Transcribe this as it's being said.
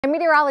I'm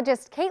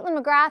meteorologist Kaitlyn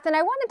McGrath, and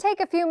I want to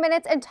take a few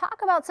minutes and talk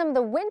about some of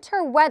the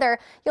winter weather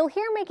you'll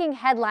hear making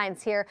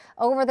headlines here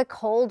over the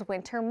cold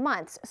winter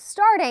months,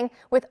 starting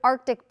with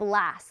Arctic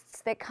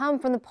blasts that come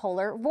from the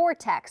polar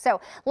vortex.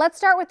 So let's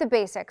start with the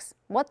basics.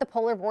 What the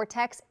polar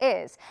vortex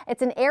is.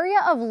 It's an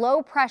area of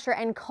low pressure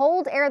and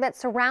cold air that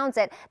surrounds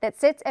it that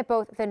sits at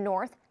both the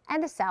north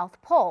and the South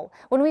Pole.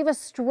 When we have a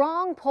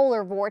strong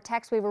polar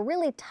vortex, we have a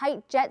really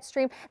tight jet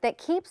stream that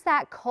keeps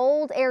that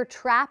cold air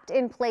trapped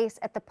in place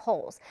at the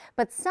poles.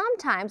 But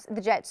sometimes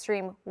the jet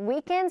stream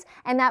weakens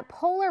and that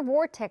polar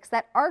vortex,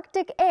 that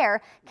Arctic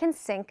air, can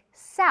sink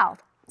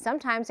south.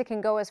 Sometimes it can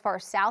go as far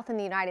south in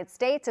the United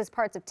States as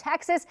parts of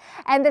Texas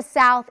and the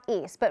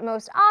southeast. But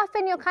most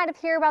often you'll kind of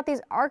hear about these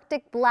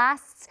Arctic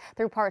blasts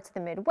through parts of the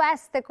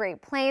Midwest, the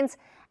Great Plains,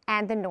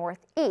 and the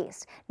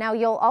Northeast. Now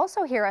you'll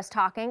also hear us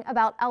talking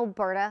about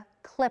Alberta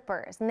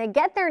clippers, and they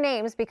get their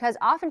names because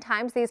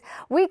oftentimes these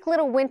weak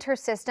little winter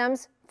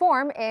systems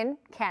form in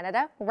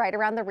Canada, right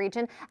around the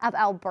region of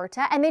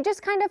Alberta, and they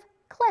just kind of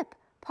clip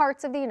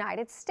parts of the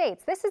United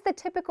States. This is the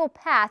typical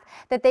path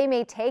that they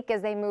may take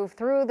as they move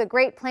through the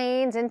Great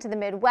Plains into the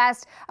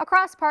Midwest,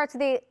 across parts of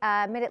the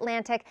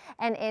Mid-Atlantic,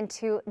 and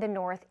into the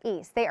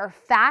Northeast. They are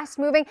fast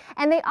moving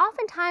and they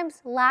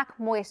oftentimes lack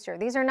moisture.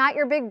 These are not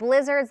your big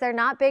blizzards, they're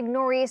not big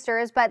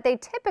nor'easters, but they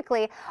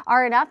typically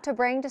are enough to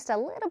bring just a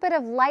little bit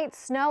of light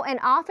snow,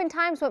 and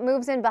oftentimes what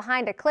moves in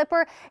behind a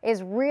clipper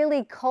is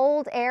really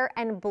cold air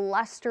and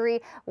blustery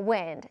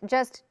wind.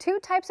 Just two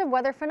types of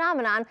weather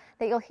phenomenon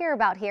that you'll hear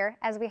about here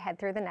as we head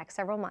through the next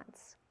several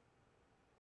months.